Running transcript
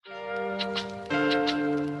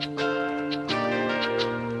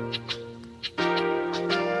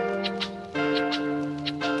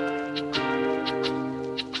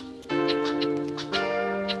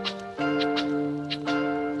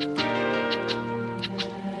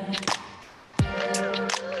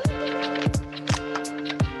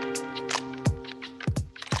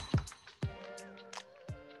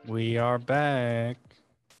We are back.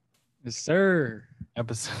 Yes, sir.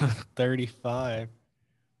 Episode 35.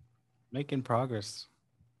 Making progress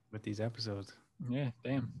with these episodes. Yeah,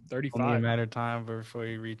 damn. Only a 35. matter of time before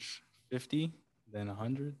we reach 50, then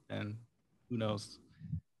 100, and who knows.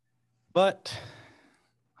 But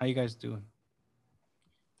how you guys doing?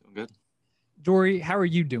 Doing good. Jorie, how are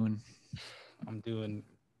you doing? I'm doing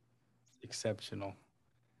exceptional.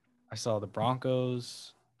 I saw the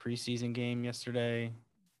Broncos preseason game yesterday.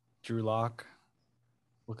 Drew Lock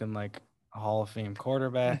looking like a Hall of Fame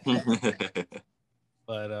quarterback.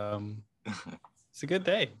 But it's a good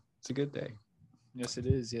day. It's a good day. Yes, it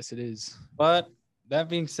is. Yes, it is. But that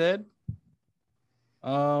being said,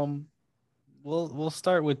 we'll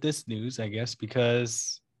start with this news, I guess,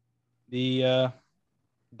 because the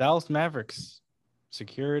Dallas Mavericks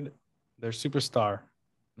secured their superstar,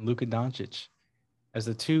 Luka Doncic, as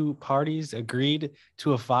the two parties agreed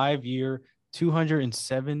to a 5-year,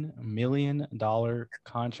 $207 million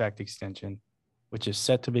contract extension, which is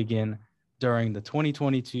set to begin during the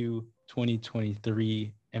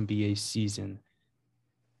 2022-2023 NBA season.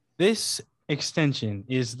 This extension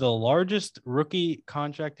is the largest rookie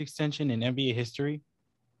contract extension in NBA history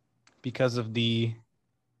because of the,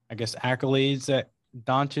 I guess, accolades that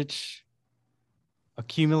Doncic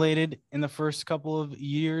accumulated in the first couple of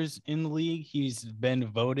years in the league. He's been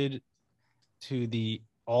voted to the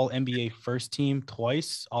All-NBA first team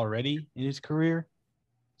twice already in his career.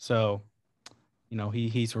 So, you know,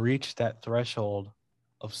 he's reached that threshold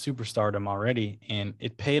of superstardom already, and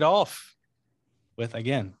it paid off with,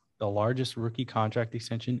 again, the largest rookie contract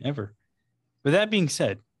extension ever. With that being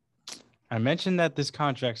said, I mentioned that this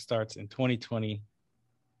contract starts in 2020,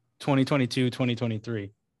 2022,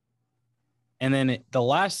 2023. And then the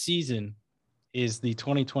last season is the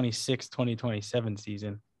 2026-2027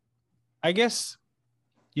 season. I guess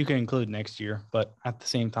you can include next year, but at the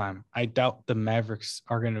same time, I doubt the Mavericks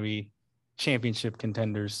are going to be championship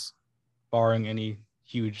contenders, barring any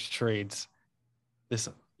huge trades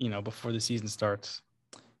before the season starts.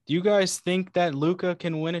 Do you guys think that Luka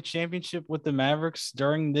can win a championship with the Mavericks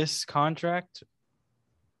during this contract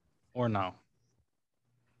or no?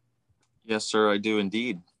 Yes, sir, I do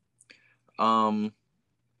indeed. I'm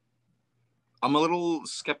a little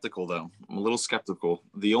skeptical, though. I'm a little skeptical.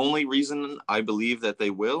 The only reason I believe that they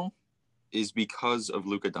will is because of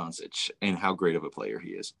Luka Doncic and how great of a player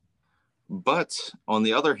he is. But on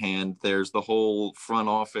the other hand, there's the whole front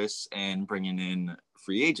office and bringing in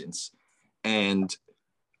free agents. And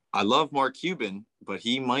I love Mark Cuban, but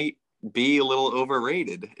he might be a little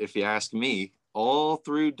overrated, if you ask me. All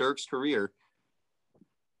through Dirk's career,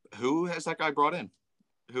 who has that guy brought in?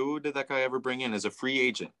 Who did that guy ever bring in as a free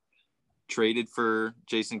agent? Traded for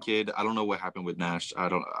Jason Kidd. I don't know what happened with Nash. I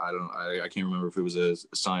can't remember if it was a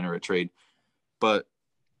sign or a trade, but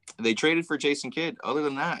they traded for Jason Kidd. Other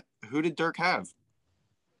than that, who did Dirk have?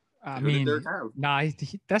 That's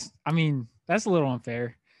a little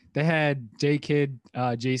unfair. They had J Kidd,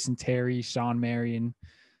 Jason Terry, Sean Marion.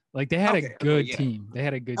 Like they had a good team. They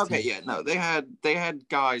had a good team. Yeah, no, they had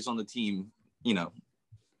guys on the team,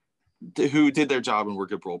 who did their job and were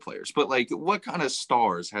good role players. But like, what kind of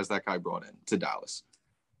stars has that guy brought in to Dallas?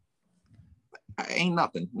 Ain't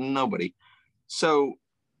nothing. Nobody. So,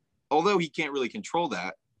 although he can't really control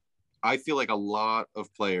that, I feel like a lot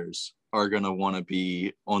of players are gonna want to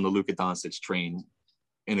be on the Luka Doncic train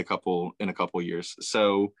in a couple years.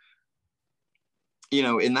 So,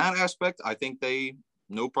 in that aspect, I think they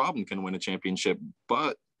no problem can win a championship.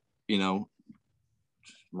 But,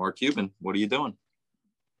 Mark Cuban, what are you doing?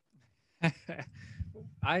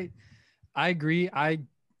 I agree. I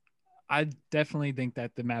definitely think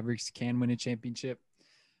that the Mavericks can win a championship.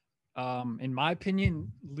 In my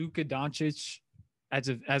opinion, Luka Doncic,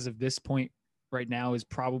 as of this point right now, is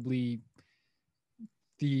probably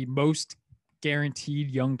the most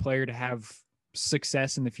guaranteed young player to have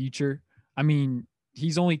success in the future. I mean,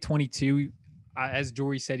 he's only 22. As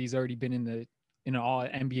Jorie said, he's already been in an all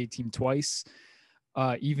NBA team twice.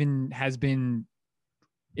 Even has been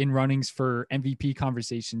in runnings for MVP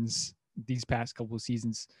conversations these past couple of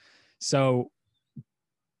seasons. So,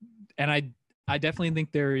 and I definitely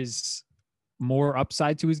think there is more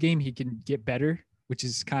upside to his game. He can get better, which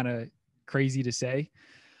is kind of crazy to say.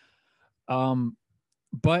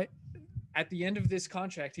 But at the end of this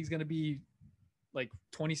contract, he's going to be like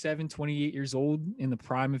 27, 28 years old in the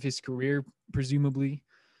prime of his career, presumably.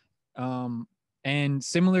 And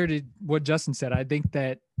similar to what Justin said, I think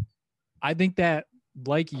that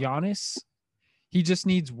like Giannis, he just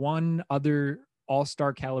needs one other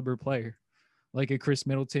all-star caliber player, like a Chris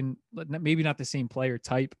Middleton, maybe not the same player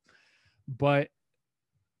type, but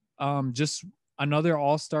just another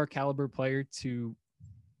all-star caliber player to,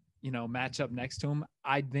 match up next to him.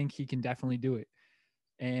 I think he can definitely do it.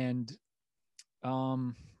 And I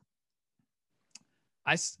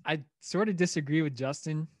sort of disagree with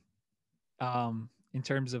Justin in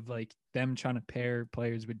terms of like them trying to pair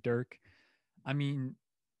players with Dirk. I mean,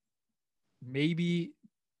 maybe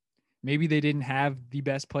they didn't have the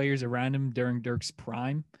best players around him during Dirk's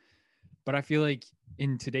prime, but I feel like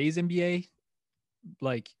in today's NBA,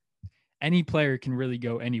 like any player can really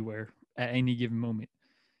go anywhere at any given moment.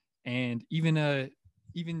 And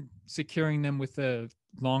even securing them with a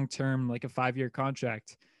long-term, like a 5-year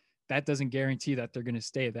contract, that doesn't guarantee that they're going to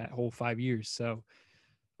stay that whole 5 years. So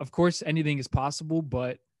of course anything is possible,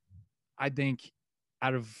 but I think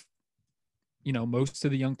out of, most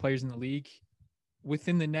of the young players in the league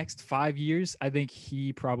within the next 5 years, I think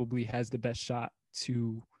he probably has the best shot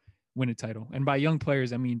to win a title. And by young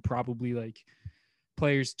players, I mean probably like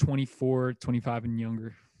players 24, 25 and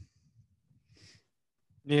younger.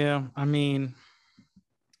 Yeah, I mean,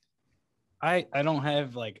 I don't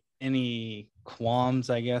have like any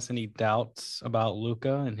qualms, I guess, any doubts about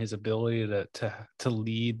Luka and his ability to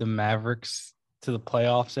lead the Mavericks to the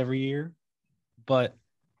playoffs every year. But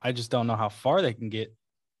I just don't know how far they can get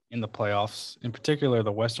in the playoffs, in particular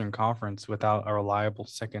the Western Conference, without a reliable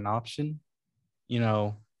second option.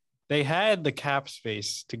 They had the cap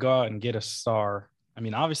space to go out and get a star. I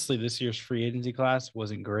mean, obviously this year's free agency class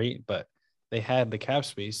wasn't great, but they had the cap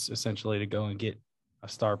space essentially to go and get a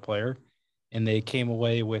star player. And they came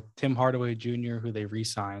away with Tim Hardaway Jr., who they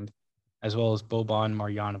re-signed, as well as Boban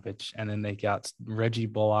Marjanovic. And then they got Reggie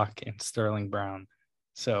Bullock and Sterling Brown.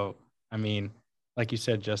 So, I mean, like you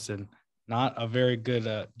said, Justin, not a very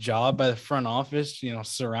good job by the front office,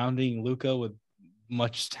 surrounding Luka with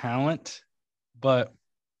much talent. But,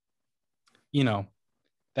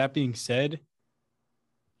 that being said,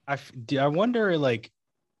 I wonder, like,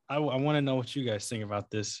 I want to know what you guys think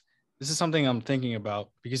about this. This is something I'm thinking about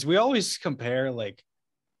because we always compare like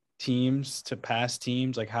teams to past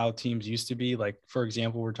teams, like how teams used to be. Like, for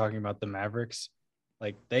example, we're talking about the Mavericks.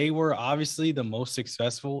 Like, they were obviously the most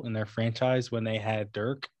successful in their franchise when they had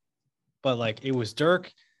Dirk, but like it was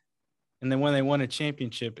Dirk. And then when they won a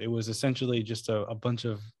championship, it was essentially just a bunch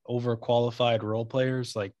of overqualified role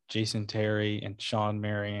players like Jason Terry and Sean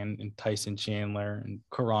Marion and Tyson Chandler and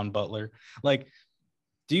Caron Butler. Like,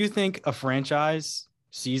 do you think a franchise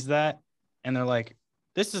sees that and they're like,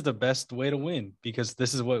 this is the best way to win because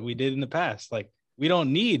this is what we did in the past? Like, we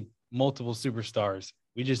don't need multiple superstars.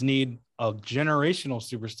 We just need a generational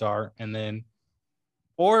superstar. And then,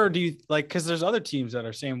 or do you like, because there's other teams that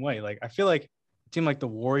are same way. Like, I feel like a team like the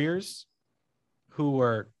Warriors, who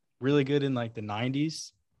were really good in like the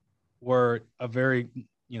 90s, were a very,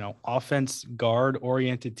 offense guard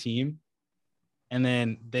oriented team. And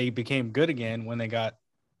then they became good again when they got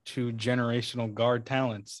to generational guard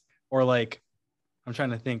talents. Or like, I'm trying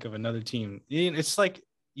to think of another team. It's like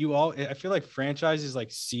I feel like franchises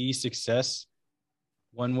like see success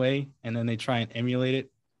one way and then they try and emulate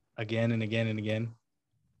it again and again and again.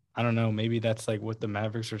 I don't know. Maybe that's like what the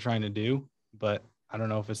Mavericks are trying to do, but I don't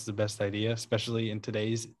know if it's the best idea, especially in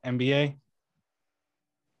today's NBA.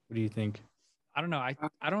 What do you think? I don't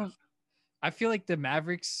know. I feel like the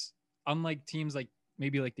Mavericks, unlike teams like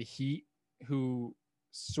maybe like the Heat, who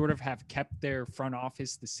sort of have kept their front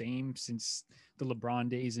office the same since the LeBron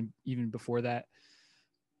days and even before that.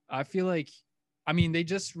 I feel like, I mean, they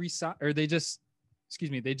just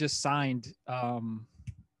signed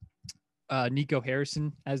Nico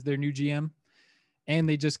Harrison as their new GM, and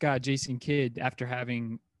they just got Jason Kidd after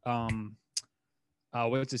having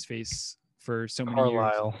what's his face for so many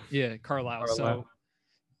Carlisle. years. Yeah, Carlisle.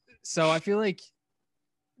 So I feel like,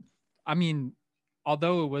 I mean,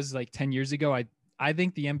 although it was like 10 years ago, I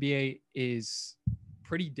think the NBA is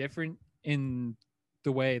pretty different in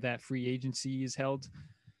the way that free agency is held.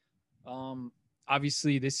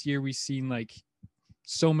 Obviously this year we've seen like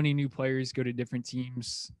so many new players go to different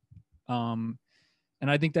teams. And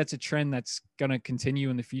I think that's a trend that's going to continue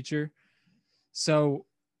in the future. So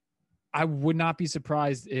I would not be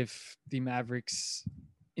surprised if the Mavericks,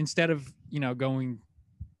 instead of, going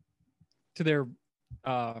to their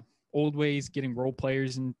old ways, getting role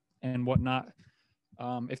players and whatnot,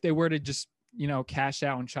 if they were to just, cash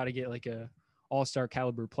out and try to get like a all-star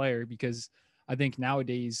caliber player, because I think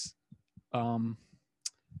nowadays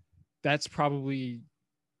that's probably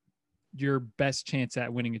your best chance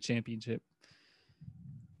at winning a championship.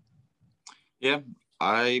 Yeah,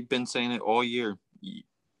 I've been saying it all year.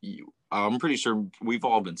 I'm pretty sure we've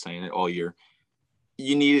all been saying it all year.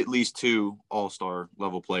 You need at least 2 all-star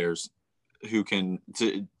level players who can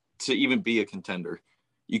to even be a contender.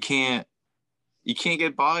 You can't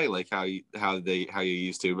get by like how you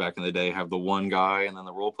used to back in the day. Have the one guy and then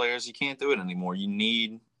the role players. You can't do it anymore. You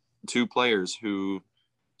need 2 players who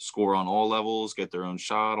score on all levels, get their own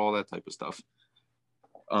shot, all that type of stuff.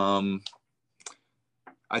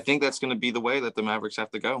 I think that's going to be the way that the Mavericks have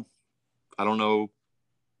to go. I don't know.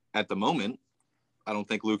 At the moment, I don't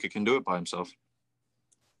think Luka can do it by himself.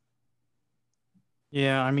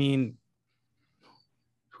 Yeah, I mean,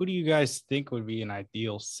 who do you guys think would be an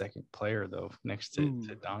ideal second player though, next to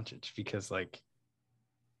Doncic? Because like,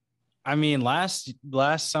 I mean, last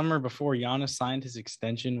summer before Giannis signed his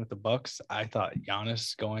extension with the Bucks, I thought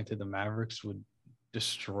Giannis going to the Mavericks would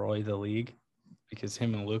destroy the league, because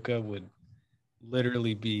him and Luka would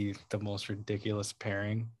literally be the most ridiculous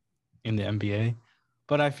pairing in the NBA.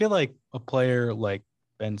 But I feel like a player like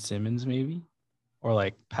Ben Simmons maybe, or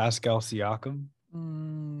like Pascal Siakam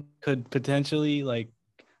could potentially, like,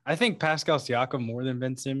 I think Pascal Siakam more than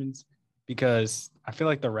Ben Simmons, because I feel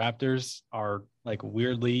like the Raptors are like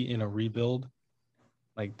weirdly in a rebuild.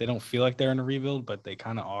 Like they don't feel like they're in a rebuild, but they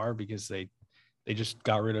kind of are, because they just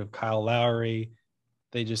got rid of Kyle Lowry.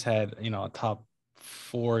 They just had, a top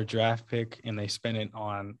 4 draft pick, and they spent it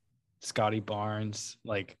on Scotty Barnes.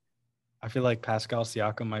 Like, I feel like Pascal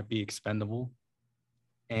Siakam might be expendable,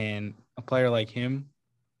 and a player like him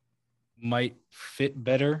might fit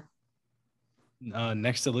better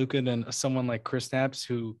next to Luka than someone like Kristaps,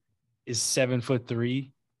 who is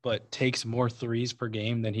 7'3", but takes more threes per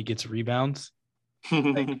game than he gets rebounds.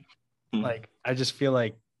 Like I just feel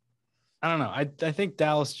like, I don't know. I think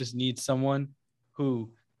Dallas just needs someone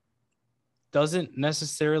who doesn't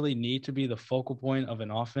necessarily need to be the focal point of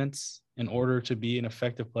an offense in order to be an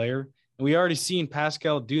effective player. And we already seen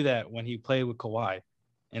Pascal do that when he played with Kawhi,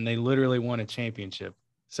 and they literally won a championship.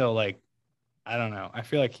 So like, I don't know. I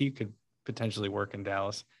feel like he could potentially work in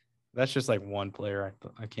Dallas. That's just like one player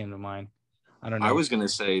I came to mind. I don't know. I was going to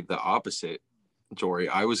say the opposite, Jorie.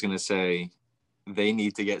 I was going to say they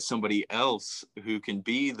need to get somebody else who can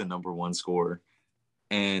be the number 1 scorer.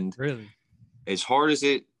 And really, as hard as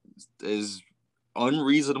it is,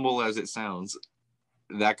 unreasonable as it sounds,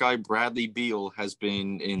 that guy Bradley Beal has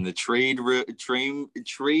been in the trade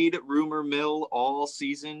rumor mill all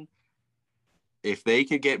season. If they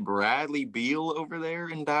could get Bradley Beal over there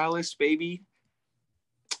in Dallas, baby,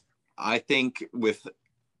 I think with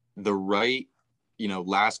the right,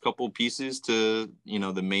 last couple pieces to,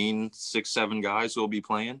 the main 6-7 guys who will be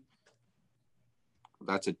playing,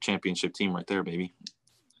 that's a championship team right there, baby.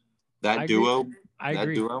 That duo. I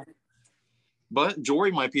agree. But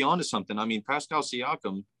Jorie might be onto something. I mean, Pascal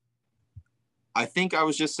Siakam, I think I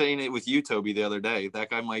was just saying it with you, Toby, the other day. That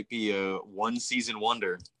guy might be a 1-season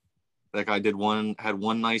wonder. That guy had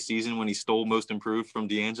one nice season when he stole Most Improved from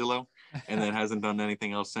D'Angelo, and then hasn't done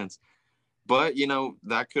anything else since. But,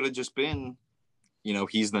 that could have just been,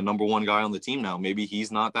 he's the number 1 guy on the team now. Maybe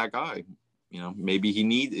he's not that guy.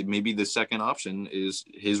 Maybe maybe the second option is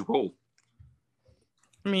his role.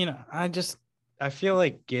 I mean, I feel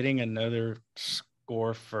like getting another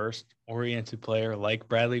score first oriented player like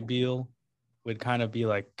Bradley Beal would kind of be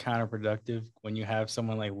like counterproductive when you have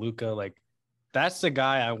someone like Luka. Like, that's the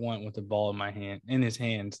guy I want with the ball in his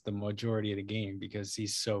hands the majority of the game, because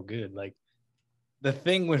he's so good. Like, the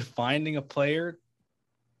thing with finding a player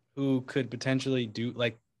who could potentially do,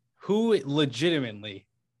 like, who legitimately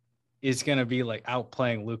is going to be like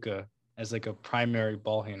outplaying Luka as like a primary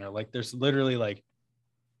ball handler. Like, there's literally like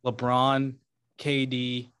LeBron,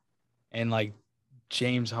 KD, and like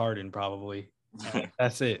James Harden probably.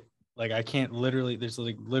 That's it. Like, I can't there's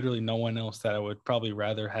like literally no one else that I would probably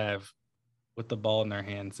rather have with the ball in their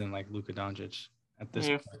hands than like Luka Doncic at this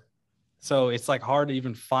point. So it's like hard to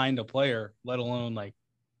even find a player, let alone like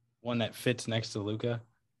one that fits next to Luka.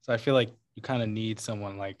 So I feel like you kind of need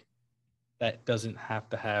someone like that doesn't have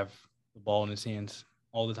to have the ball in his hands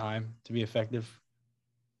all the time to be effective.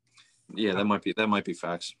 Yeah, that might be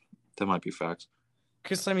facts. That might be facts.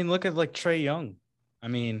 Because, I mean, look at like Trae Young. I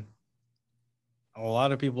mean, a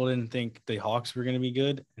lot of people didn't think the Hawks were going to be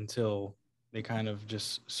good until they kind of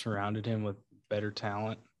just surrounded him with better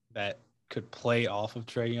talent that could play off of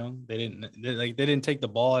Trae Young. They didn't take the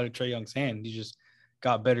ball out of Trae Young's hand. He just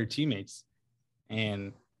got better teammates.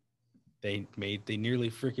 And they nearly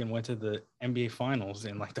freaking went to the NBA Finals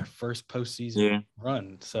in like their first postseason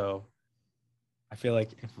run. So I feel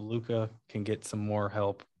like if Luka can get some more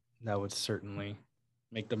help, that would certainly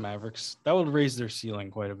make the Mavericks. That would raise their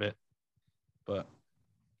ceiling quite a bit. But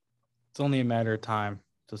it's only a matter of time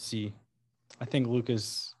to see. I think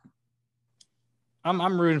Luka's.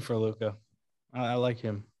 I'm rooting for Luka. I like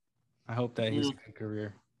him. I hope that he's a good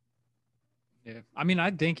career. Yeah, I mean,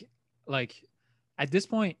 I think like at this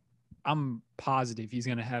point, I'm positive he's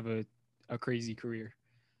gonna have a crazy career.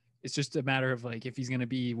 It's just a matter of like if he's gonna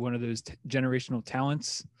be one of those generational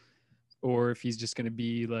talents, or if he's just gonna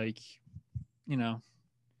be like, you know,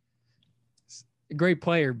 a great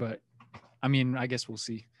player. But I mean, I guess we'll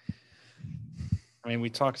see. I mean,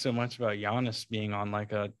 we talk so much about Giannis being on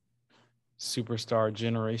like a superstar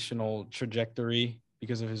generational trajectory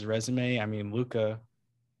because of his resume. I mean, Luka,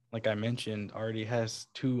 like I mentioned, already has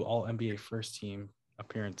 2 All-NBA first team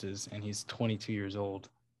appearances, and he's 22 years old.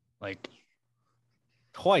 Like,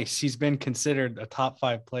 twice he's been considered a top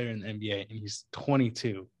 5 player in the NBA, and he's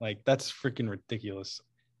 22. Like, that's freaking ridiculous.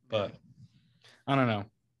 But I don't know.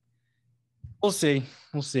 We'll see.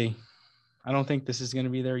 We'll see. I don't think this is going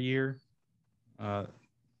to be their year,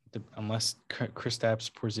 unless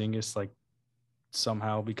Kristaps Porzingis like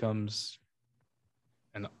somehow becomes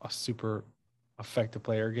a super effective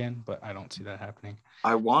player again, but I don't see that happening.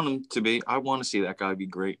 I want him to be. I want to see that guy be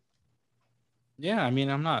great. Yeah, I mean,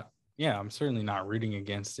 I'm certainly not rooting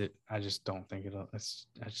against it. I just don't think it'll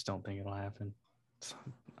happen.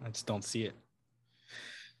 I just don't see it.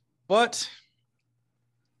 But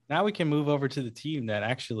now we can move over to the team that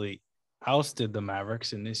actually ousted the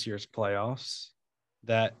Mavericks in this year's playoffs,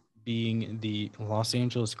 that being the Los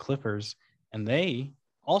Angeles Clippers, and they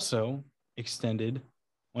also extended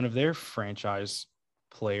one of their franchise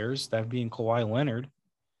players, that being Kawhi Leonard,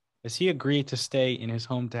 as he agreed to stay in his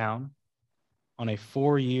hometown on a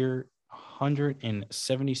 4-year,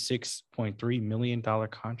 $176.3 million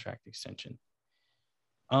contract extension.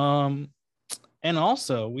 And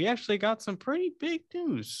also, we actually got some pretty big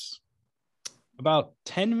news. About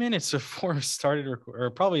 10 minutes before we started, or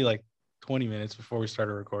probably like 20 minutes before we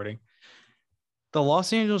started recording, the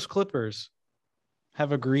Los Angeles Clippers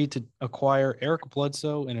have agreed to acquire Eric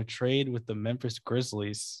Bledsoe in a trade with the Memphis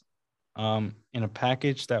Grizzlies, in a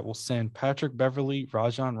package that will send Patrick Beverley,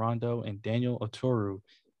 Rajon Rondo, and Daniel Oturu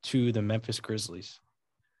to the Memphis Grizzlies.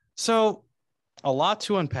 So a lot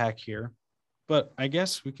to unpack here, but I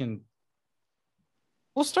guess we'll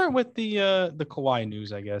start with the Kawhi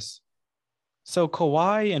news, I guess. So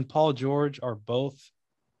Kawhi and Paul George are both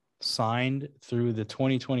signed through the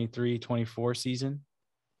 2023-24 season.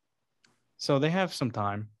 So they have some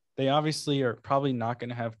time. They obviously are probably not going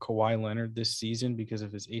to have Kawhi Leonard this season because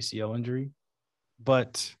of his ACL injury.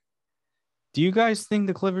 But do you guys think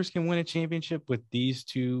the Clippers can win a championship with these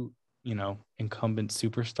two, incumbent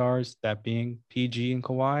superstars, that being PG and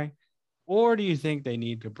Kawhi? Or do you think they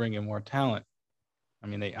need to bring in more talent? I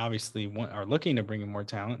mean, they obviously are looking to bring in more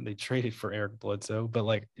talent. They traded for Eric Bledsoe, but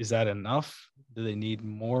like, is that enough? Do they need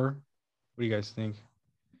more? What do you guys think?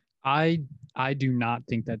 I do not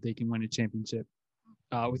think that they can win a championship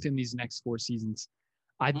within these next 4 seasons.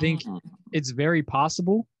 I think it's very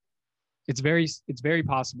possible. It's very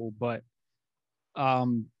possible, but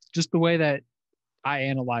just the way that I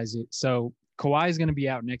analyze it. So Kawhi is going to be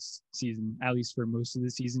out next season, at least for most of the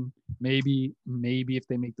season. Maybe if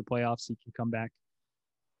they make the playoffs, he can come back.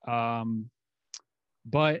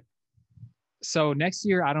 But so next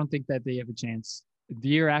year, I don't think that they have a chance. The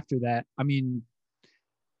year after that, I mean,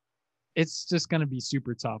 it's just going to be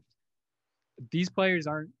super tough. These players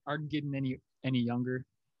aren't getting any younger.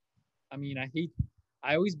 I mean, I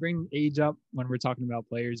always bring age up when we're talking about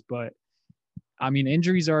players, but I mean,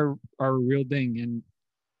 injuries are a real thing. And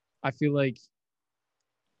I feel like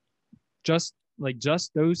just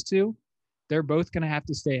those two, they're both going to have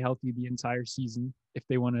to stay healthy the entire season if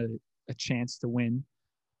they want a chance to win.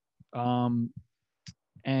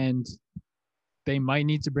 And they might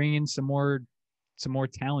need to bring in some more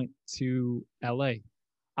talent to LA.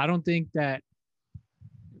 I don't think that,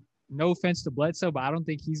 no offense to Bledsoe, but I don't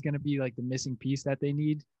think he's going to be like the missing piece that they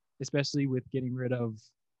need, especially with getting rid of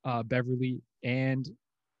Beverly and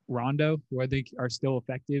Rondo, who I think are still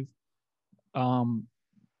effective.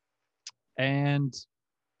 And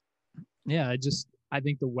yeah, I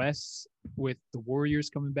think the West, with the Warriors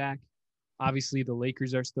coming back, obviously the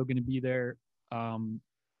Lakers are still going to be there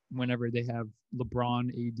whenever they have LeBron,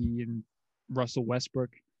 AD, and Russell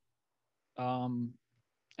Westbrook.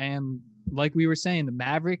 And like we were saying, the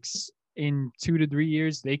Mavericks in 2 to 3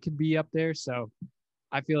 years, they could be up there. So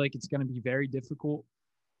I feel like it's going to be very difficult.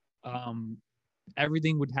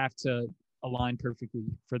 Everything would have to align perfectly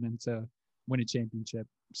for them to win a championship.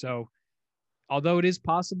 So, although it is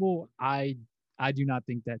possible, I do not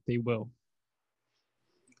think that they will.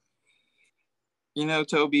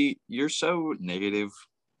 Toby, you're so negative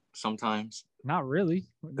sometimes. Not really.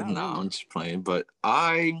 I'm just playing, but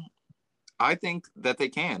I think that they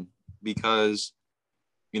can because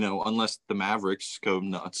unless the Mavericks go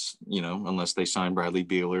nuts, unless they sign Bradley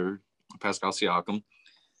Beal or Pascal Siakam,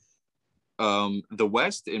 the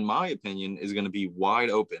West, in my opinion, is going to be wide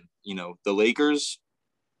open. The Lakers,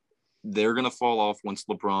 they're going to fall off once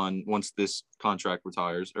this contract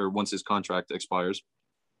retires or once his contract expires.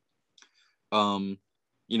 The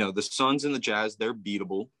Suns and the Jazz, they're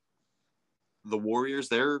beatable. The Warriors,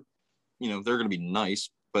 they're going to be nice,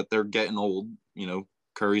 but they're getting old.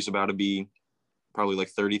 Curry's about to be probably like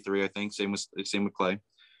 33, I think. Same with Clay.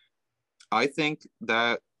 I think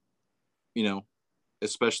that,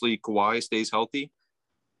 especially Kawhi stays healthy,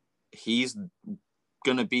 he's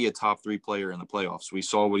going to be a top 3 player in the playoffs. We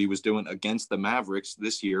saw what he was doing against the Mavericks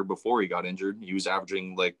this year before he got injured. He was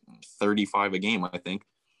averaging like 35 a game, I think.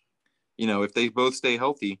 If they both stay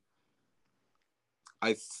healthy,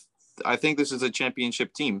 I think this is a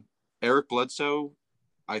championship team. Eric Bledsoe,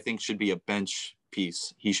 I think, should be a bench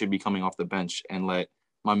piece. He should be coming off the bench and let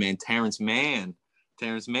my man Terrence Mann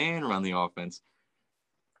run the offense.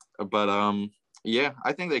 But yeah,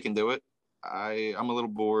 I think they can do it. I'm a little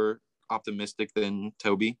more optimistic than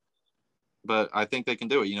Toby, but I think they can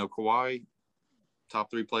do it. Kawhi,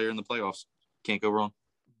 top 3 player in the playoffs, can't go wrong.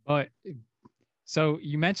 But so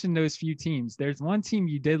you mentioned those few teams. There's one team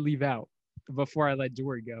you did leave out before I let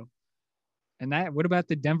Jorie go, and what about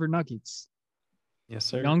the Denver Nuggets? Yes,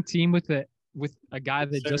 sir. Young team with a guy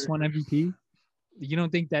that just won MVP. You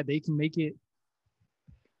don't think that they can make it?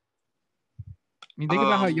 I mean, think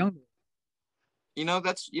about how young.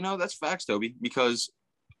 That's facts, Toby, because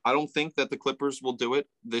I don't think that the Clippers will do it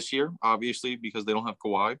this year, obviously, because they don't have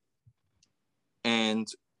Kawhi. And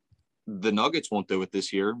the Nuggets won't do it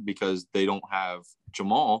this year because they don't have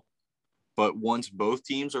Jamal. But once both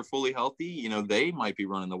teams are fully healthy, they might be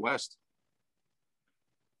running the West.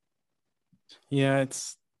 Yeah,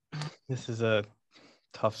 this is a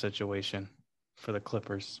tough situation for the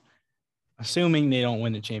Clippers. Assuming they don't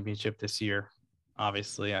win the championship this year,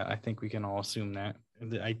 obviously, I think we can all assume that.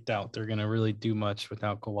 I doubt they're going to really do much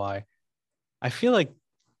without Kawhi. I feel like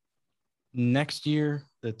next year,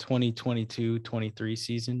 the 2022-23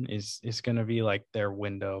 season is going to be like their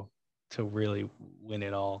window to really win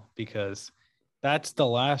it all, because that's the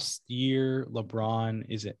last year LeBron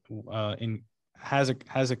has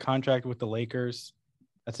a contract with the Lakers.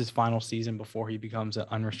 That's his final season before he becomes an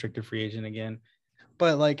unrestricted free agent again.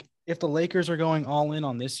 But like, if the Lakers are going all in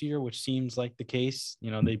on this year, which seems like the case,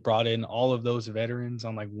 they brought in all of those veterans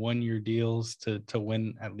on like 1-year deals to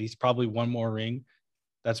win at least probably one more ring.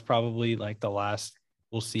 That's probably like the last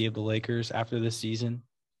we'll see of the Lakers after this season.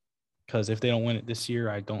 Because if they don't win it this year,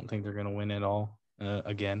 I don't think they're going to win it all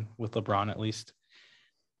again with LeBron at least.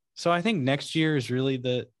 So I think next year is really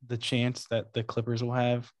the chance that the Clippers will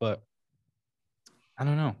have, but I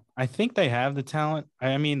don't know. I think they have the talent.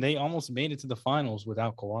 I mean, they almost made it to the finals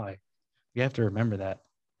without Kawhi. You have to remember that.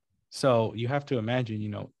 So you have to imagine,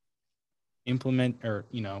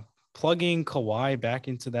 plugging Kawhi back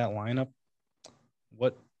into that lineup,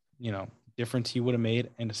 what, difference he would have made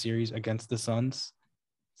in a series against the Suns.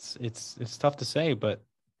 It's tough to say, but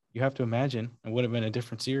you have to imagine it would have been a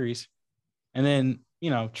different series. And then,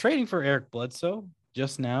 trading for Eric Bledsoe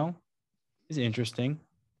just now is interesting.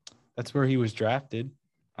 That's where he was drafted,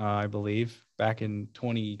 I believe, back in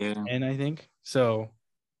 2010, I think. So,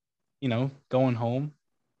 going home,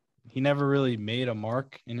 he never really made a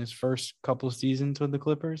mark in his first couple of seasons with the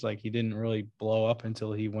Clippers. Like, he didn't really blow up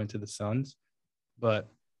until he went to the Suns. But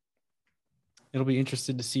it'll be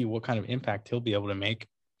interesting to see what kind of impact he'll be able to make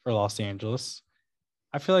for Los Angeles.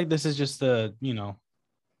 I feel like this is just a,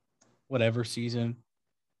 whatever season.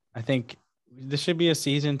 I think this should be a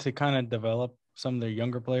season to kind of develop some of their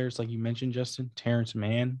younger players, like you mentioned, Justin, Terrence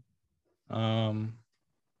Mann.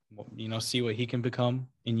 See what he can become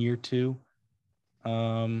in year 2.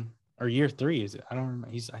 Or year 3, is it? I don't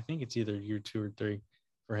remember. I think it's either year 2 or 3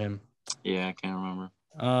 for him. Yeah, I can't remember.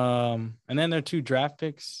 And then their 2 draft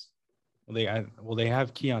picks. They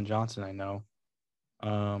have Keon Johnson, I know.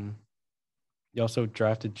 They also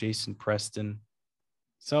drafted Jason Preston.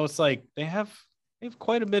 So it's like they have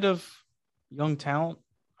quite a bit of young talent.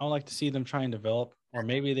 I would like to see them try and develop, or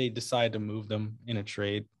maybe they decide to move them in a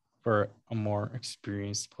trade for a more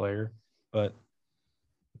experienced player. But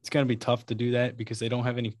it's going to be tough to do that because they don't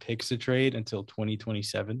have any picks to trade until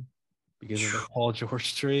 2027 because of the Paul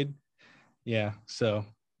George trade. Yeah, so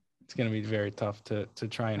it's going to be very tough to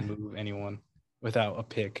try and move anyone without a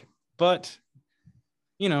pick. But,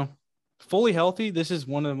 fully healthy, this is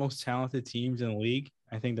one of the most talented teams in the league.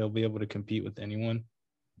 I think they'll be able to compete with anyone.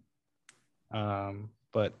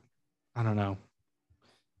 But I don't know.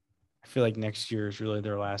 I feel like next year is really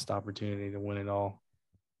their last opportunity to win it all.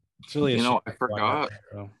 It's really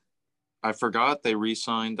I forgot they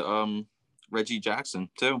re-signed Reggie Jackson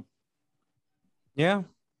too. Yeah,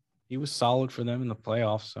 he was solid for them in the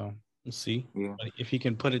playoffs, so we'll see. Yeah. But if he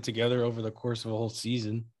can put it together over the course of a whole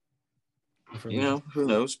season. Who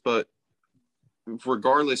knows? But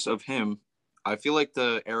regardless of him, I feel like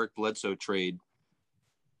the Eric Bledsoe trade,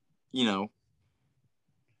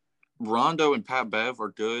 Rondo and Pat Bev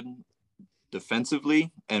are good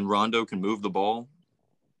defensively, and Rondo can move the ball,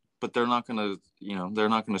 but they're not going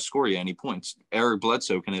to score you any points. Eric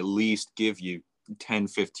Bledsoe can at least give you 10,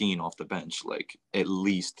 15 off the bench, like at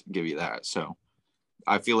least give you that. So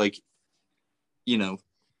I feel like,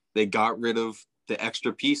 they got rid of the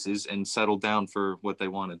extra pieces and settled down for what they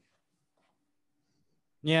wanted.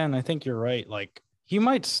 Yeah, and I think you're right. Like, he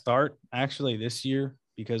might start actually this year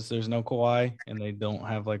because there's no Kawhi and they don't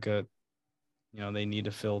have like they need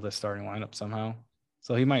to fill the starting lineup somehow.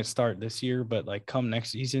 So he might start this year, but like come next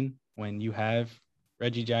season when you have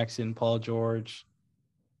Reggie Jackson, Paul George,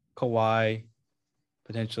 Kawhi,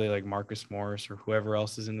 potentially like Marcus Morris or whoever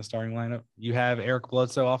else is in the starting lineup, you have Eric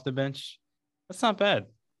Bledsoe off the bench. That's not bad.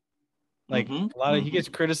 Like he gets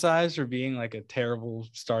criticized for being like a terrible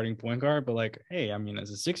starting point guard, but like, hey, I mean, as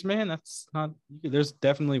a 6-man, that's not. There's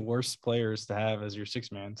definitely worse players to have as your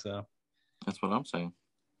 6-man. So that's what I'm saying.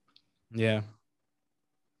 Yeah,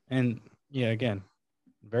 and yeah, again,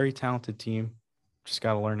 very talented team. Just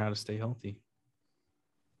got to learn how to stay healthy.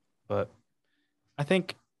 But I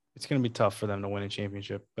think it's going to be tough for them to win a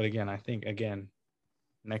championship. But again, I think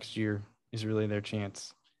next year is really their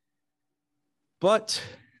chance. But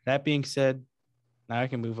that being said, now I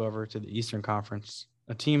can move over to the Eastern Conference.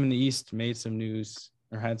 A team in the East made some news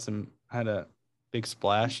or had a big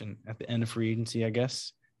splash at the end of free agency, I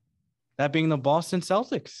guess. That being the Boston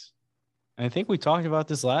Celtics. And I think we talked about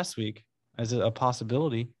this last week as a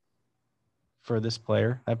possibility for this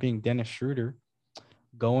player, that being Dennis Schroder,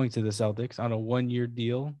 going to the Celtics on a 1-year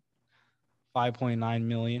deal, $5.9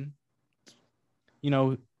 million.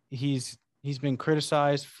 He's been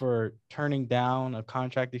criticized for turning down a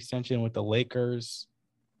contract extension with the Lakers,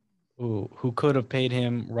 who could have paid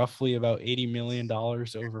him roughly about $80 million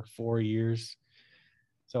over 4 years.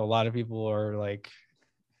 So a lot of people are like,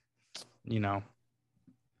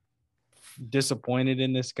 disappointed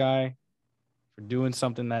in this guy for doing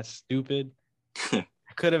something that's stupid.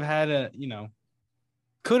 Could have had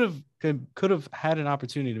could have had an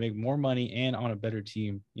opportunity to make more money and on a better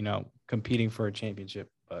team, competing for a championship.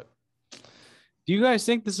 But do you guys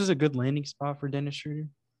think this is a good landing spot for Dennis Schroder,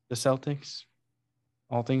 the Celtics,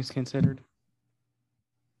 all things considered?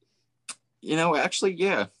 Actually,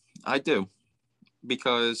 yeah, I do,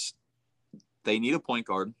 because they need a point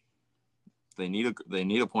guard. They need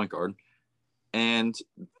a point guard, and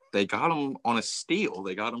they got him on a steal.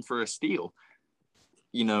 They got him for a steal.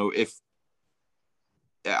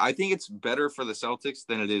 I think it's better for the Celtics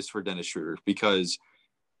than it is for Dennis Schroder, because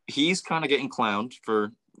he's kind of getting clowned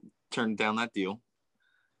for turning down that deal,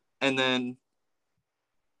 and then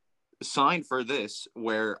signed for this,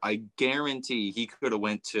 where I guarantee he could have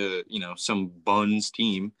went to some buns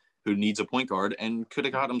team who needs a point guard and could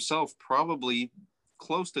have got himself probably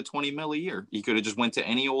close to 20 mil a year. He could have just went to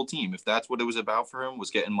any old team. If that's what it was about for him,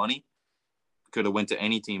 was getting money, could have went to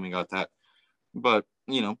any team and got that. But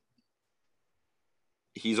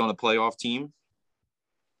he's on a playoff team.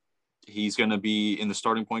 He's going to be in the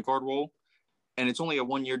starting point guard role, and it's only a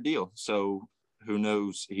 1-year deal. So who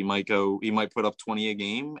knows? He might put up 20 a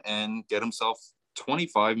game and get himself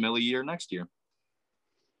 25 mil a year next year.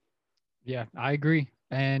 Yeah, I agree.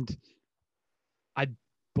 And I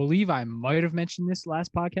believe I might have mentioned this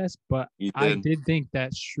last podcast, but I did think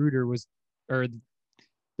that Schroder was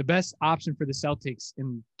the best option for the Celtics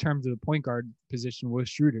in terms of the point guard position was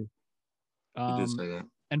Schroder. You did say that.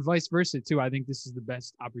 And vice versa too. I think this is the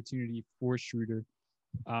best opportunity for Schroder.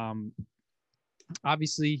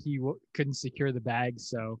 Obviously he couldn't secure the bag,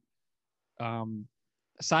 so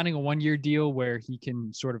signing a 1-year deal where he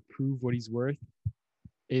can sort of prove what he's worth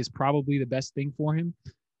is probably the best thing for him.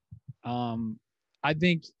 I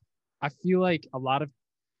feel like a lot of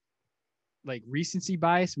like recency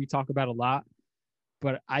bias we talk about a lot,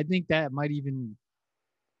 but I think that might even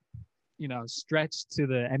stretch to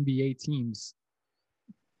the NBA teams.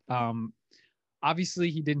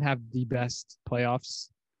 Obviously he didn't have the best playoff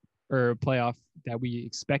that we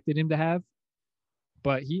expected him to have.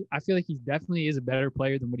 but I feel like he definitely is a better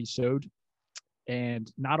player than what he showed.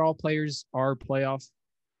 And not all players are playoff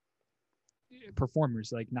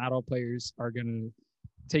performers. Like not all players are going to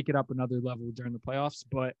take it up another level during the playoffs,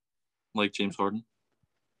 but like James Harden.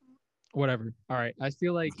 Whatever. All right. I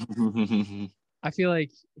feel like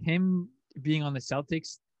him being on the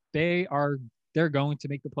Celtics, they're going to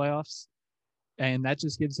make the playoffs, and that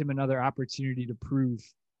just gives him another opportunity to prove,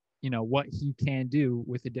 what he can do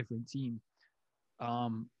with a different team.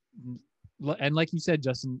 And like you said,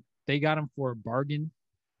 Justin, they got him for a bargain.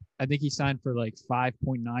 I think he signed for like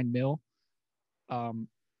 5.9 mil.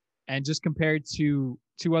 And just compared to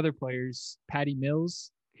two other players, Patty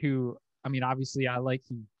Mills, who, I mean, obviously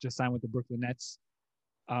he just signed with the Brooklyn Nets.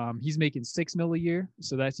 He's making $6 million a year,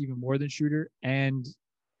 so that's even more than Schroder. And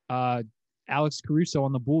Alex Caruso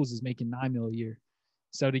on the Bulls is making $9 million a year.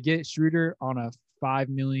 So to get Schroder on a $5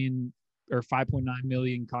 million or $5.9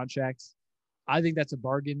 million contract, I think that's a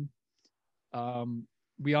bargain.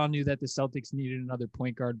 We all knew that the Celtics needed another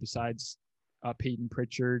point guard besides Peyton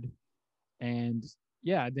Pritchard, and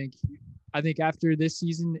yeah, I think after this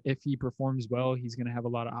season, if he performs well, he's going to have a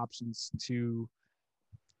lot of options to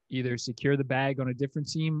either secure the bag on a different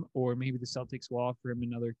team, or maybe the Celtics will offer him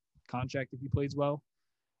another contract if he plays well,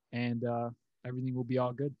 and everything will be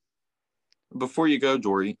all good. Before you go,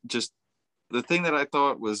 Jorie, just the thing that I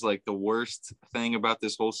thought was like the worst thing about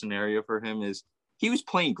this whole scenario for him is he was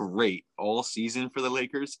playing great all season for the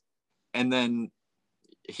Lakers, and then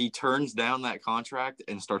he turns down that contract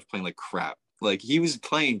and starts playing like crap. Like he was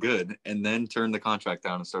playing good and then turned the contract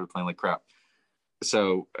down and started playing like crap.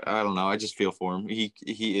 So I don't know. I just feel for him.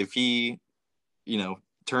 If he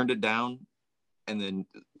turned it down and then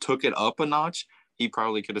took it up a notch, he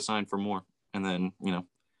probably could have signed for more. And then,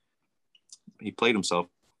 he played himself.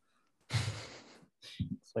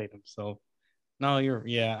 No,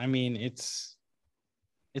 I mean, it's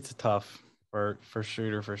tough for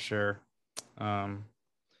Schroder for sure.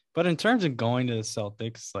 But in terms of going to the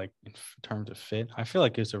Celtics, like in terms of fit, I feel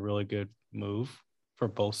like it's a really good move for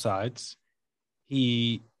both sides.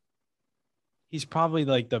 He's probably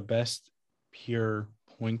like the best pure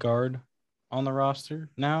point guard on the roster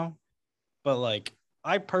now. But like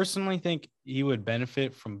I personally think he would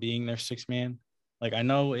benefit from being their sixth man. Like I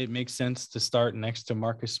know it makes sense to start next to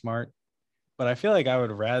Marcus Smart, but I feel like I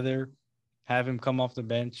would rather have him come off the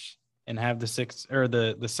bench and have the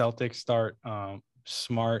Celtics start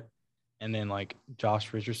Smart and then like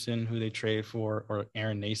Josh Richardson, who they traded for, or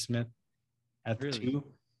Aaron Naismith at the two.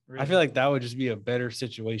 Really? I feel like that would just be a better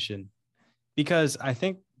situation, because I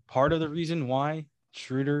think part of the reason why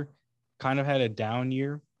Schroder kind of had a down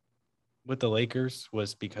year with the Lakers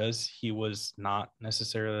was because he was not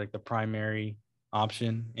necessarily like the primary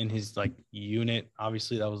option in his like unit.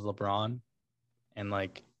 Obviously that was LeBron, and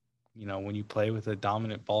like, when you play with a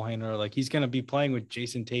dominant ball handler, like he's going to be playing with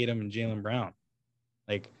Jason Tatum and Jaylen Brown.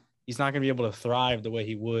 Like he's not going to be able to thrive the way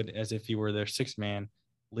he would as if he were their sixth man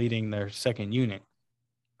leading their second unit.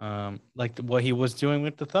 Like what he was doing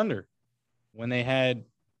with the Thunder when they had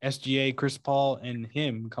SGA, Chris Paul, and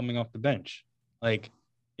him coming off the bench. Like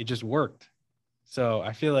it just worked. So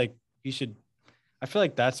I feel like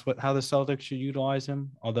that's how the Celtics should utilize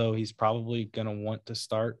him, although he's probably going to want to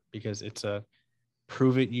start because it's a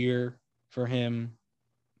prove it year for him.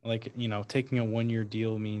 Like, taking a 1-year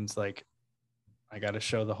deal means like I got to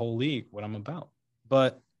show the whole league what I'm about.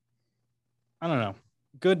 But I don't know.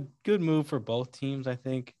 Good move for both teams, I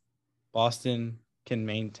think. Boston can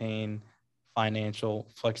maintain financial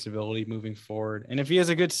flexibility moving forward. And if he has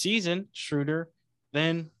a good season, Schroder,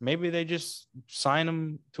 then maybe they just sign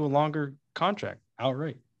him to a longer contract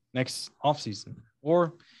outright next offseason.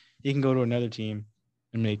 Or he can go to another team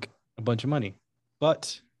and make a bunch of money.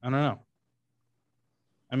 But I don't know.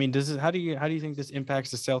 I mean, how do you think this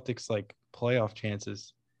impacts the Celtics like playoff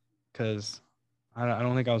chances? Because I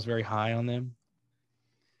don't think I was very high on them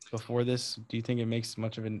before this. Do you think it makes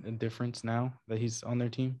much of a difference now that he's on their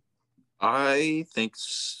team? I think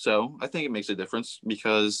so. I think it makes a difference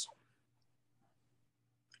because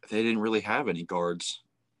they didn't really have any guards.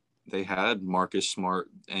 They had Marcus Smart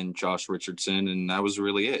and Josh Richardson, and that was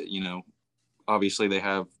really it. Obviously they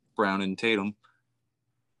have Brown and Tatum.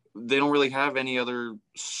 They don't really have any other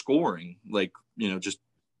scoring. Like, just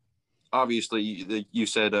obviously you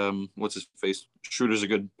said, what's his face? Schroeder's a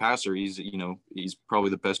good passer. He's probably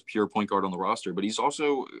the best pure point guard on the roster, but he's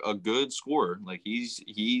also a good scorer. Like he's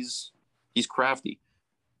crafty.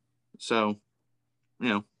 So,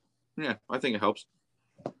 yeah, I think it helps.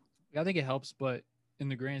 I think it helps, but in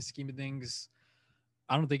the grand scheme of things,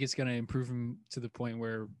 I don't think it's going to improve him to the point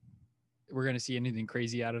where we're going to see anything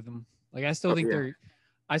crazy out of them. Like I still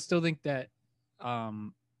think that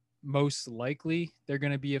most likely they're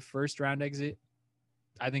going to be a first round exit.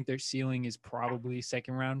 I think their ceiling is probably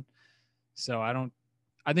second round. So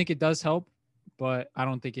I think it does help, but I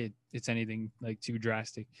don't think it's anything like too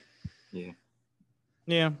drastic. Yeah.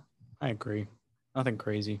 Yeah, I agree. Nothing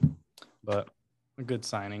crazy, but a good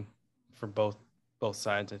signing for both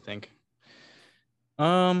sides, I think.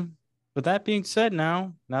 But that being said,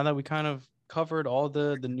 now that we kind of covered all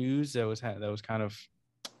the news that was kind of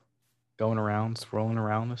going around, swirling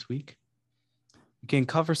around this week, we can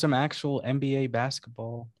cover some actual NBA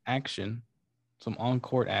basketball action, some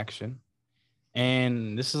on-court action.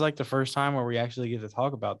 And this is like the first time where we actually get to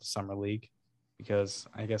talk about the Summer League, because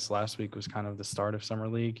I guess last week was kind of the start of Summer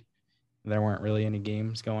League. There weren't really any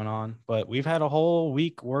games going on, but we've had a whole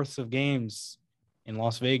week worth of games in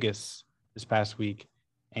Las Vegas this past week.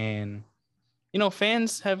 And,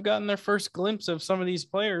 fans have gotten their first glimpse of some of these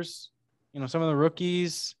players, some of the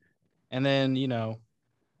rookies, and then, the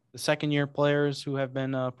second-year players who have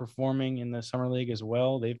been performing in the Summer League as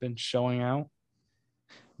well. They've been showing out.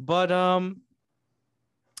 But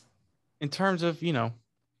in terms of,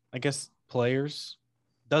 I guess players,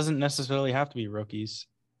 doesn't necessarily have to be rookies.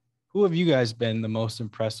 Who have you guys been the most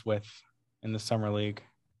impressed with in the Summer League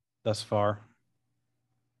thus far?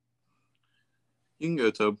 You can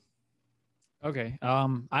go, Tobe. Okay.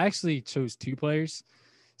 I actually chose two players.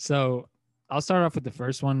 So I'll start off with the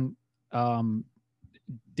first one.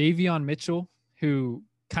 Davion Mitchell, who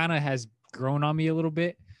kind of has grown on me a little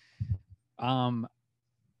bit. Now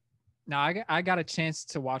I got a chance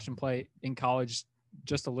to watch him play in college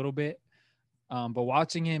just a little bit. But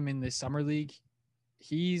watching him in the Summer League,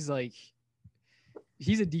 he's a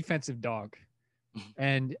defensive dog.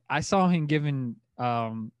 And I saw him giving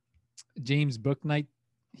James Bouknight,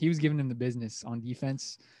 he was giving him the business on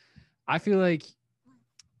defense. I feel like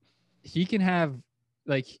he can have,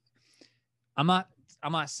 like, I'm not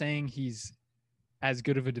saying he's as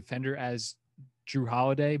good of a defender as Drew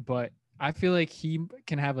Holiday, but I feel like he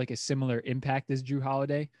can have like a similar impact as Drew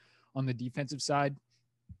Holiday on the defensive side.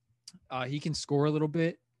 He can score a little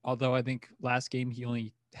bit, although I think last game he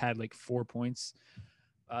only had like 4 points.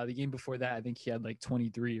 The game before that, I think he had like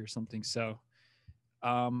 23 or something. So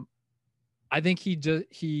I think he can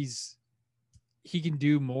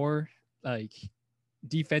do more, like,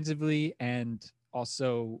 defensively, and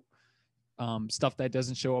also stuff that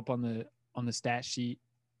doesn't show up on the stat sheet,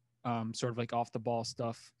 sort of like off the ball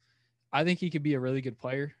stuff. I think he could be a really good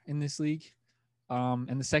player in this league.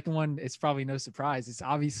 And the second one, it's probably no surprise. It's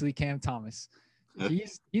obviously Cam Thomas.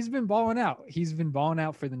 He's been balling out. He's been balling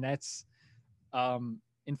out for the Nets.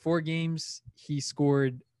 In 4 games, he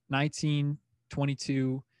scored 19,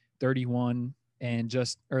 22, 31, and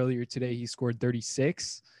just earlier today he scored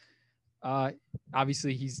 36.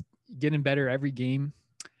 Obviously, he's getting better every game.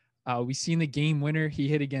 We seen the game winner he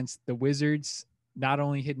hit against the Wizards, not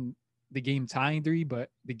only hitting the game tying 3, but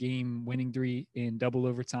the game winning 3 in double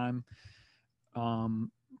overtime.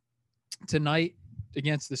 Tonight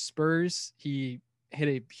against the Spurs, he hit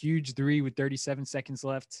a huge 3 with 37 seconds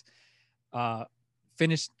left.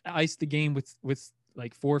 Iced the game with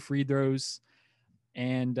like 4 free throws.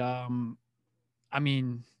 And I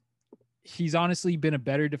mean, he's honestly been a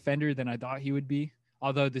better defender than I thought he would be,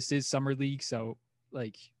 although this is Summer League, so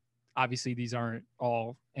like obviously these aren't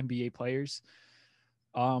all NBA players.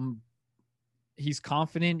 He's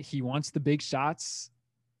confident, he wants the big shots,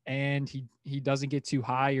 and he doesn't get too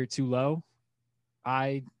high or too low.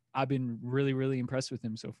 I've been really, really impressed with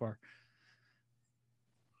him so far.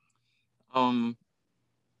 All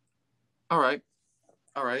right.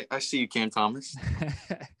 I see you, Cam Thomas.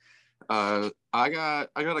 I got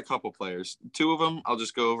a couple players. 2 of them I'll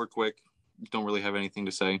just go over quick. Don't really have anything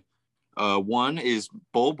to say. One is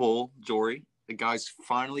Bull Jorie. The guy's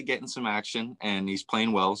finally getting some action and he's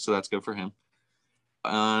playing well, so that's good for him.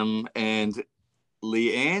 And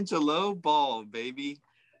LiAngelo Ball, baby.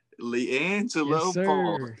 LiAngelo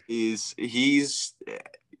Ball he's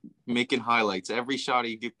making highlights. Every shot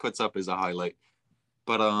he puts up is a highlight.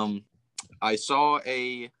 But I saw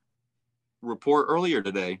a report earlier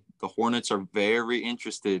today. The Hornets are very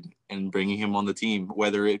interested in bringing him on the team,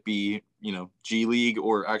 whether it be, G League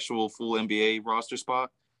or actual full NBA roster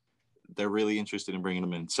spot. They're really interested in bringing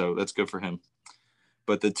him in, so that's good for him.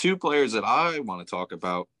 But the 2 players that I want to talk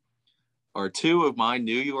about are 2 of my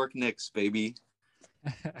New York Knicks, baby.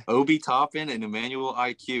 Obi Toppin and Emmanuel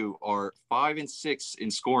IQ are 5 and 6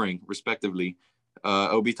 in scoring, respectively.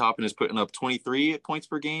 Obi Toppin is putting up 23 points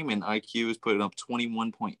per game, and IQ is putting up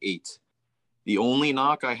 21.8. The only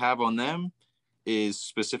knock I have on them is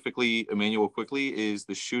specifically Emmanuel quickly is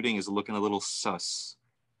the shooting is looking a little sus.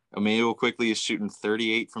 Emmanuel quickly is shooting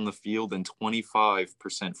 38 from the field and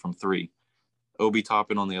 25% from three. Obi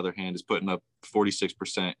Toppin, on the other hand, is putting up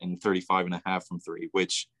 46% and 35.5 from three,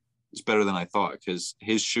 which is better than I thought because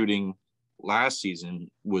his shooting last season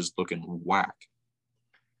was looking whack.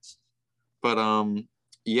 But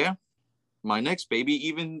yeah, my next baby,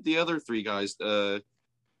 even the other three guys, I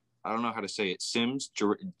don't know how to say it. Sims,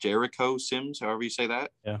 Jericho Sims, however you say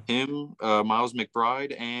that. Yeah. Him, Miles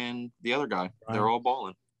McBride, and the other guy. Right. They're all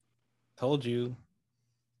balling. Told you.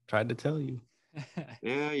 Tried to tell you.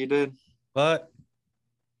 Yeah, you did. But,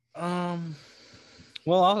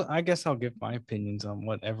 well, I guess I'll give my opinions on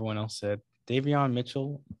what everyone else said. Davion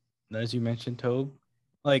Mitchell, as you mentioned, Tobe,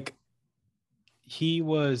 like, he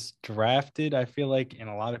was drafted, I feel like, and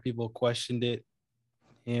a lot of people questioned it,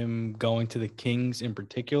 him going to the Kings in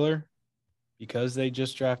particular, because they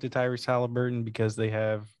just drafted Tyrese Halliburton, because they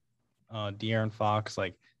have De'Aaron Fox.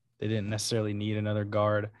 Like, they didn't necessarily need another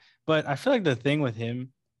guard. But I feel like the thing with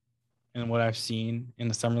him and what I've seen in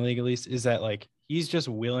the Summer League, at least, is that, like, he's just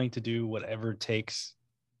willing to do whatever it takes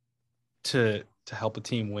to help a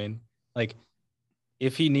team win. Like,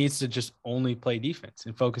 if he needs to just only play defense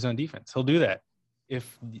and focus on defense, he'll do that.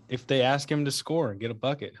 If they ask him to score and get a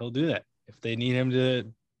bucket, he'll do that. If they need him to,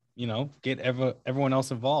 get everyone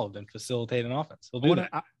else involved and facilitate an offense, he'll do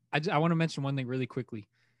that. I want to mention one thing really quickly.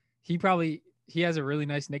 He has a really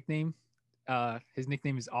nice nickname. His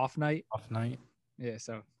nickname is Off Night. Off Night. Yeah,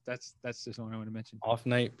 so that's just one I want to mention. Off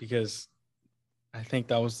Night, because I think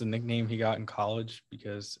that was the nickname he got in college,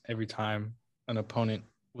 because every time an opponent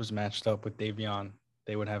was matched up with Davion,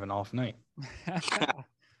 they would have an off night.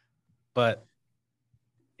 But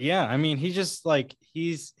yeah, I mean, he just, like,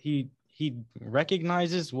 he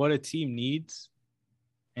recognizes what a team needs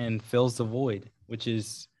and fills the void, which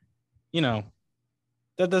is, that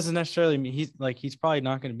doesn't necessarily mean he's probably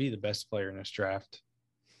not going to be the best player in this draft.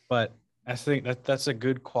 But I think that's a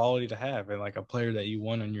good quality to have, and, like, a player that you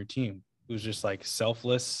want on your team who's just, like,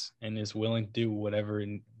 selfless and is willing to do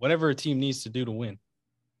whatever a team needs to do to win.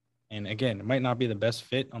 And again, it might not be the best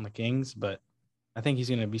fit on the Kings, but I think he's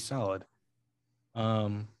going to be solid.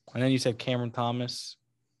 And then you said Cameron Thomas,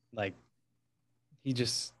 like, he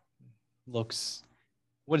just looks,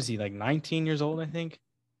 what is he, like 19 years old, I think?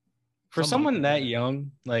 For someone that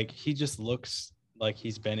young, like, he just looks like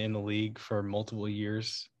he's been in the league for multiple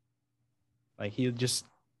years. Like, he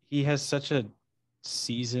has such a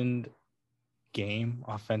seasoned game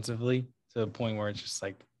offensively to the point where it's just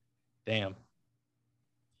like, damn,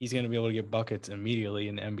 he's going to be able to get buckets immediately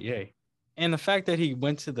in the NBA. And the fact that he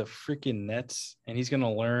went to the freaking Nets and he's going to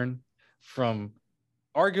learn from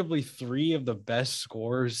arguably three of the best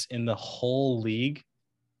scorers in the whole league,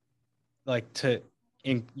 like, to,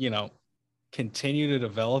 continue to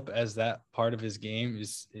develop as that part of his game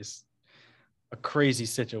is a crazy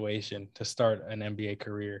situation to start an NBA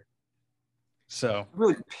career. So it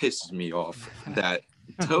really pisses me off that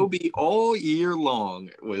Toby all year long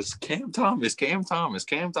was Cam Thomas,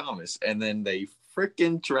 and then they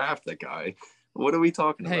freaking draft the guy. What are we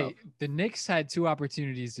talking about? Hey, the Knicks had two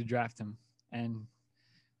opportunities to draft him, and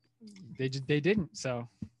they didn't. So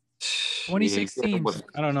 2016.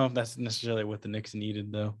 I don't know if that's necessarily what the Knicks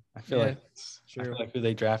needed, though. I feel like who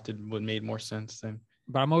they drafted would made more sense then.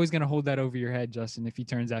 But I'm always going to hold that over your head, Justin, if he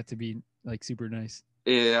turns out to be, like, super nice.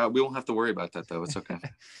 Yeah, we won't have to worry about that, though. It's okay.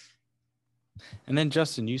 And then,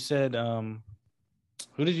 Justin, you said,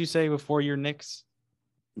 who did you say before your Knicks?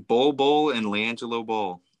 Bol and LiAngelo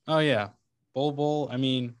Ball. Oh, yeah. Bol. I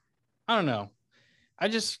mean, I don't know. I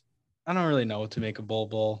don't really know what to make of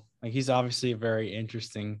Bol. Like, he's obviously a very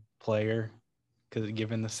interesting player, because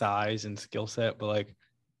given the size and skill set, but, like,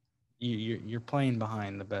 you're playing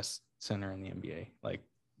behind the best center in the NBA. Like,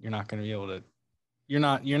 you're not going to be able to. You're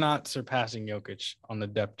not surpassing Jokic on the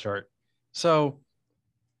depth chart. So,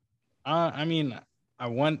 I mean, I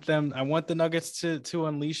want the Nuggets to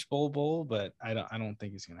unleash Bol, but I don't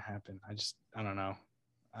think it's going to happen. I don't know.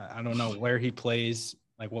 I don't know where he plays,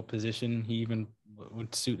 like what position he even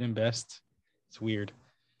would suit him best. It's weird.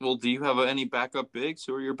 Well, do you have any backup bigs?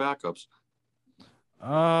 Who are your backups?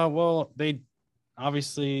 Well, they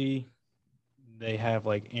obviously have,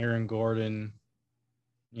 like, Aaron Gordon.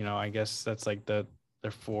 I guess that's like their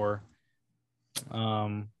four.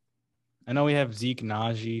 I know we have Zeke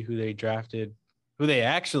Naji, who they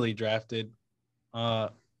actually drafted last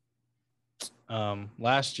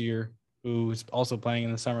year, who's also playing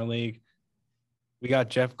in the Summer League. We got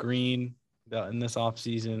Jeff Green in this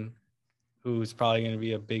offseason, who's probably going to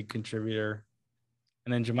be a big contributor.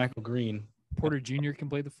 And then JaMychal Green. Porter Jr. can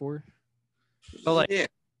play the four. But, like, yeah.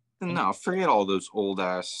 No, forget all those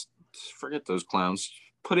forget those clowns.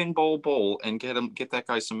 put in Bol and get that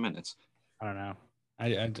guy some minutes. I don't know.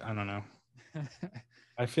 I don't know.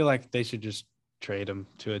 I feel like they should just trade him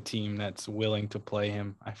to a team that's willing to play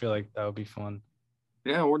him. I feel like that would be fun.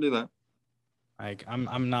 Yeah, or do that. Like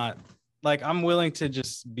I'm not like I'm willing to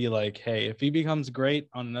just be like, hey, if he becomes great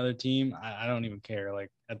on another team, I don't even care. Like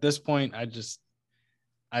at this point, I just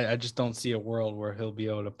don't see a world where he'll be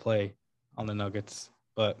able to play on the Nuggets.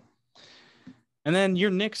 But and then your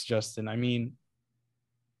Knicks, Justin. I mean,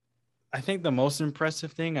 I think the most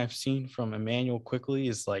impressive thing I've seen from Emmanuel quickly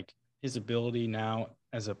is like his ability now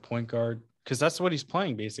as a point guard, because that's what he's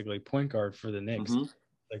playing basically, point guard for the Knicks. Mm-hmm.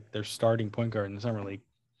 Like their starting point guard in the summer league.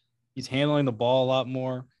 He's handling the ball a lot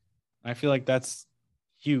more. I feel like that's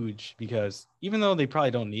huge because even though they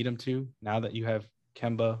probably don't need him to, now that you have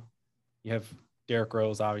Kemba, you have Derrick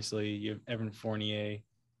Rose, obviously, you have Evan Fournier,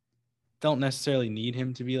 don't necessarily need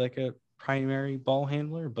him to be like a primary ball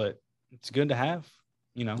handler, but it's good to have,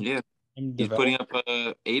 you know. Yeah. He's putting up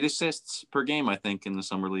 8 assists per game, I think, in the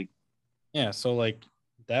summer league. Yeah, so like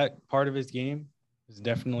that part of his game is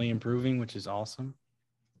definitely improving, which is awesome.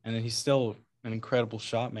 And then he's still an incredible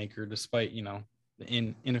shot maker despite, you know,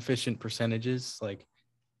 the inefficient percentages. Like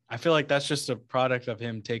I feel like that's just a product of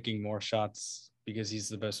him taking more shots because he's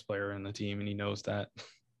the best player in the team and he knows that.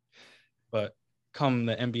 But come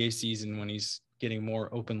the NBA season when he's getting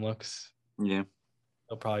more open looks, yeah,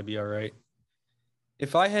 he'll probably be all right.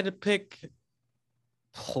 If I had to pick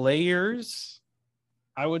players,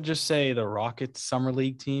 I would just say the Rockets Summer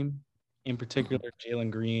League team, in particular Jalen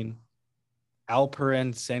Green,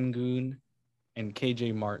 Alperen Sengun, and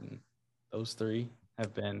KJ Martin. Those three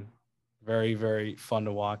have been very, very fun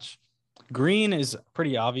to watch. Green is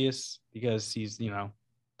pretty obvious because he's, you know,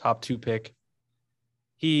 top 2 pick.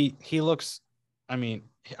 He looks, I mean,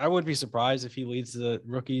 I would be surprised if he leads the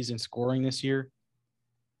rookies in scoring this year.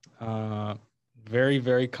 Very,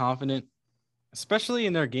 very confident, especially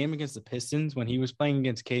in their game against the Pistons when he was playing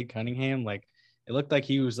against Cade Cunningham. Like it looked like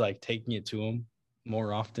he was like taking it to him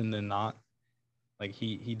more often than not. Like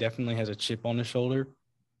he definitely has a chip on his shoulder.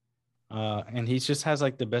 And he just has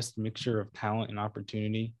like the best mixture of talent and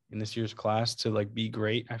opportunity in this year's class to like be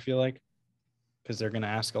great, I feel like, because they're going to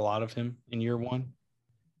ask a lot of him in year 1.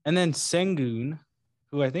 And then Sengun,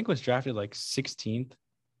 who I think was drafted like 16th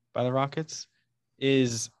by the Rockets,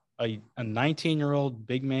 is a 19-year-old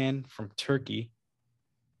big man from Turkey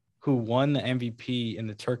who won the MVP in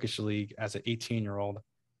the Turkish league as an 18-year-old.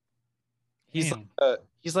 He's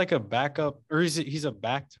like a backup, or he's a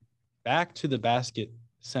back to the basket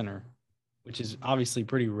center, which is obviously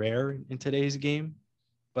pretty rare in today's game.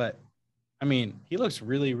 But I mean, he looks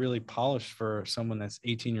really, really polished for someone that's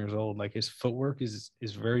 18 years old. Like his footwork is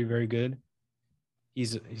very, very good.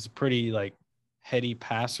 He's a pretty like heady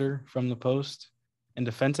passer from the post, and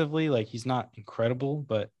defensively, like he's not incredible,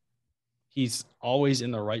 but he's always in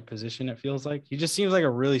the right position. It feels like he just seems like a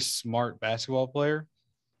really smart basketball player,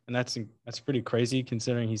 and that's pretty crazy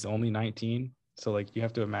considering he's only 19. So like you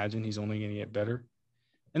have to imagine he's only going to get better.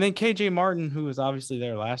 And then KJ Martin, who was obviously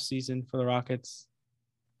there last season for the Rockets.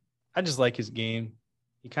 I just like his game.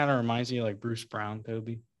 He kind of reminds me of like Bruce Brown,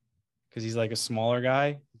 Toby, because he's like a smaller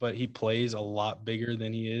guy, but he plays a lot bigger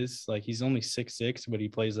than he is. Like he's only 6'6", but he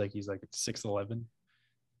plays like he's like 6'11".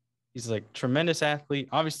 He's like tremendous athlete.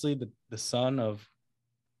 Obviously the son of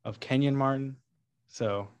Kenyon Martin.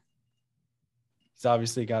 So he's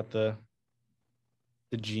obviously got the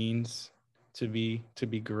genes to be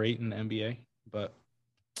great in the NBA. But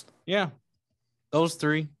yeah, those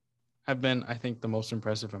three have been, I think, the most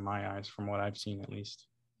impressive in my eyes from what I've seen at least.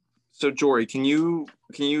 So Jorie, can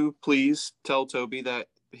you please tell Toby that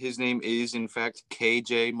his name is in fact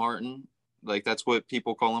KJ Martin? Like that's what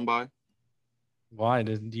people call him by? Why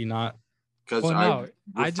did you not? Because I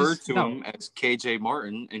referred to him as KJ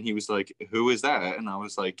Martin, and he was like, "Who is that?" And I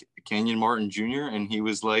was like, "Kenyon Martin Jr." And he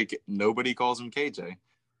was like, "Nobody calls him KJ."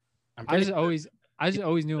 I just always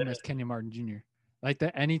knew him as Kenyon Martin Jr. Like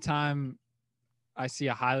that, anytime I see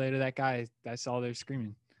a highlight of that guy, that's all they're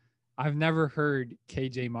screaming. I've never heard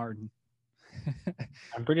KJ Martin.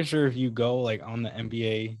 I'm pretty sure if you go like on the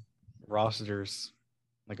NBA rosters,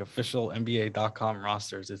 like official NBA.com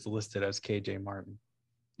rosters, it's listed as KJ Martin.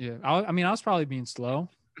 Yeah, I was probably being slow,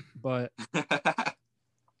 but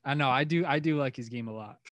I know I do like his game a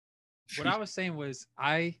lot. What I was saying was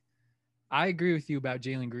I agree with you about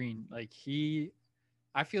Jalen Green. Like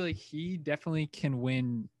I feel like he definitely can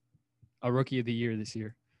win a Rookie of the Year this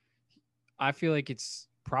year. I feel like it's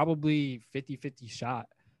probably 50-50 shot.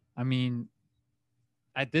 I mean,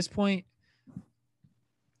 at this point,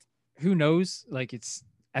 who knows? Like it's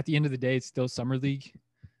at the end of the day, it's still summer league.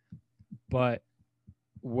 But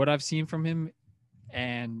what I've seen from him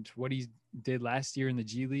and what he did last year in the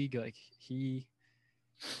G League, like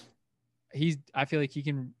I feel like he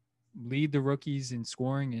can lead the rookies in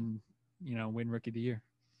scoring and, win Rookie of the Year.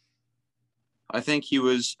 I think he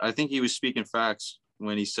was speaking facts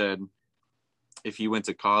when he said if he went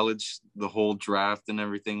to college, the whole draft and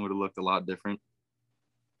everything would have looked a lot different.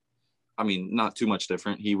 I mean, not too much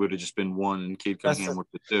different. He would have just been 1 and Cade Cunningham would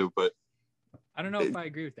have 2, but I don't know if I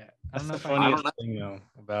agree with that. That's the funniest thing though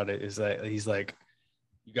about it is that he's like,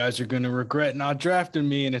 you guys are going to regret not drafting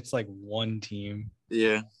me. And it's like one team.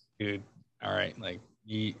 Yeah. Dude. All right. Like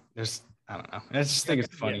I don't know. I just think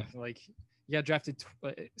it's funny. Yeah, like you got drafted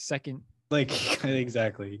second. Like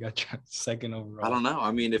exactly. You got drafted second overall. I don't know.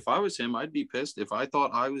 I mean, if I was him, I'd be pissed. If I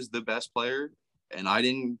thought I was the best player and I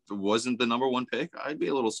wasn't the number 1 pick, I'd be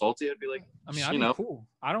a little salty. I'd be like, I mean, I'd be cool.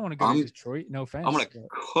 I don't want to go to Detroit. No offense. I'm going to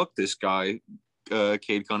cook this guy,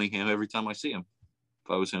 Cade Cunningham, every time I see him.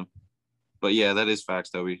 If I was him. But yeah, that is facts,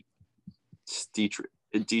 though.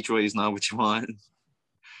 Detroit is not what you want.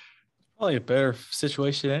 Probably a better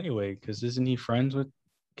situation anyway, because isn't he friends with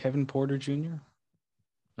Kevin Porter Jr.?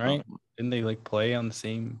 Right? Didn't they like play on the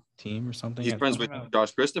same team or something? He's friends with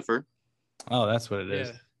Josh Christopher. Oh, that's what it is.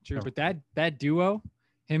 Yeah, true. Oh. But that duo,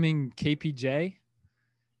 him and KPJ,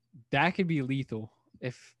 that could be lethal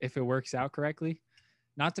if it works out correctly.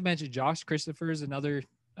 Not to mention Josh Christopher is another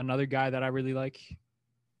guy that I really like.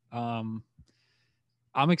 I'm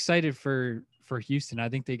excited for Houston. I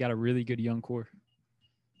think they got a really good young core.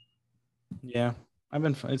 Yeah,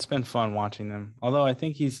 it's been fun watching them. Although I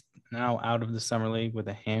think he's now out of the summer league with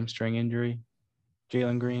a hamstring injury,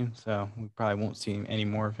 Jalen Green. So we probably won't see any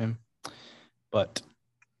more of him. But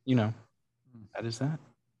that is that.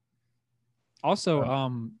 Also,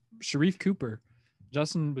 Sharif Cooper.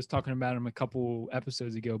 Justin was talking about him a couple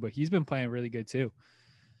episodes ago, but he's been playing really good too.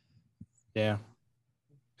 Yeah.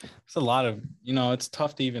 It's a lot of, it's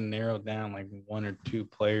tough to even narrow down like 1 or 2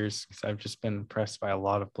 players because I've just been impressed by a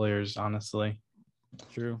lot of players, honestly.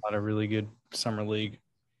 True. A lot of really good summer league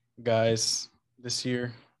guys this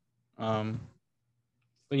year. But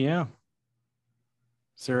yeah.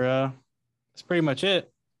 So that's pretty much it.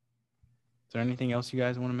 Is there anything else you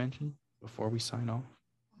guys want to mention before we sign off?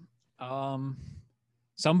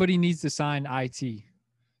 Somebody needs to sign IT.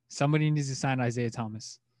 Somebody needs to sign Isaiah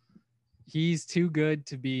Thomas. He's too good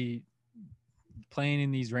to be playing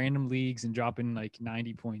in these random leagues and dropping like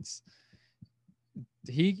 90 points.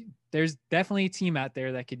 There's definitely a team out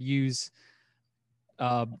there that could use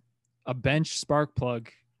a bench spark plug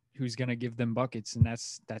who's going to give them buckets, and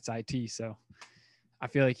that's IT. So I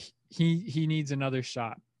feel like he needs another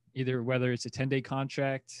shot, either whether it's a 10-day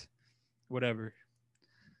contract, whatever.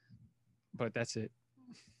 But that's it.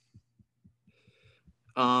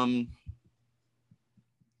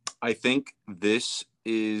 I think this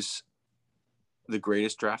is the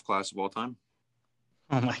greatest draft class of all time.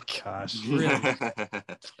 Oh my gosh. Really?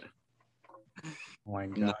 Oh my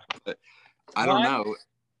God. No, I don't know.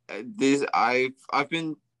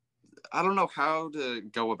 I don't know how to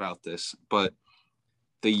go about this, but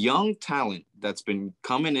the young talent that's been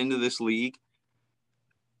coming into this league,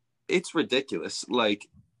 it's ridiculous. Like,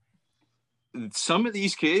 some of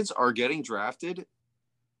these kids are getting drafted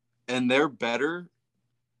and they're better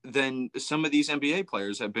than some of these NBA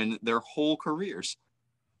players have been their whole careers.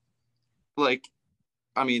 Like,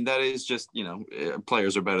 I mean, that is just,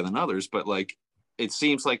 players are better than others, but like, it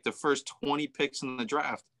seems like the first 20 picks in the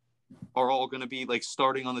draft are all going to be like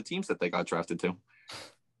starting on the teams that they got drafted to.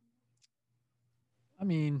 I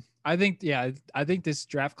mean, I think this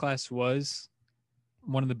draft class was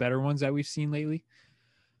one of the better ones that we've seen lately.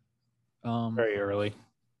 Very early.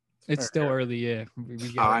 It's still early, yeah.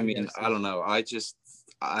 I mean, I don't know.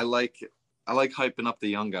 I like hyping up the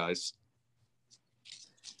young guys.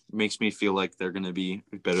 It makes me feel like they're going to be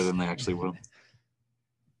better than they actually will.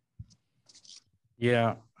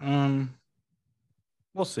 Yeah.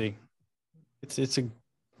 We'll see.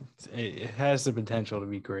 It has the potential to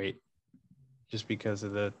be great just because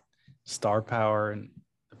of the star power and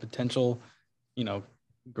the potential,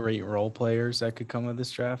 great role players that could come with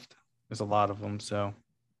this draft. There's a lot of them, so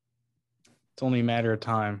it's only a matter of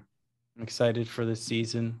time. I'm excited for this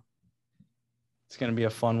season. It's going to be a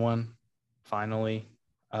fun one. Finally,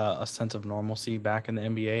 a sense of normalcy back in the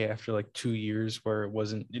NBA after like 2 years where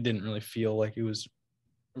it didn't really feel like it was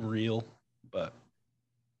real, but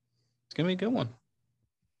it's going to be a good one.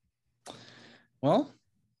 Well,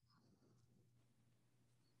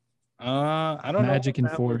 I don't Magic know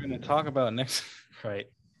and what four. we're going to talk about next. Right.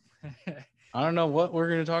 I don't know what we're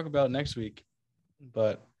going to talk about next week,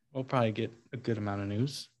 but we'll probably get a good amount of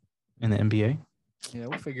news in the NBA. Yeah,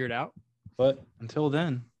 we'll figure it out. But until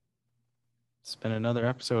then, It's been another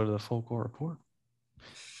episode of the Full Court Report.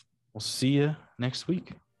 We'll see you next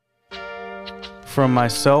week. From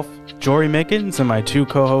myself, Jorie Mickens, and my two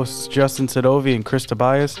co-hosts, Justin Sadovi and Chris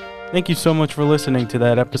Tobias, thank you so much for listening to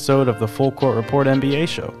that episode of the Full Court Report NBA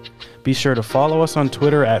show. Be sure to follow us on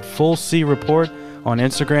Twitter at FullCReport, on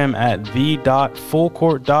Instagram at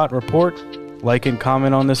the.fullcourt.report. Like and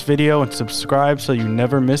comment on this video and subscribe so you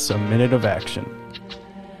never miss a minute of action.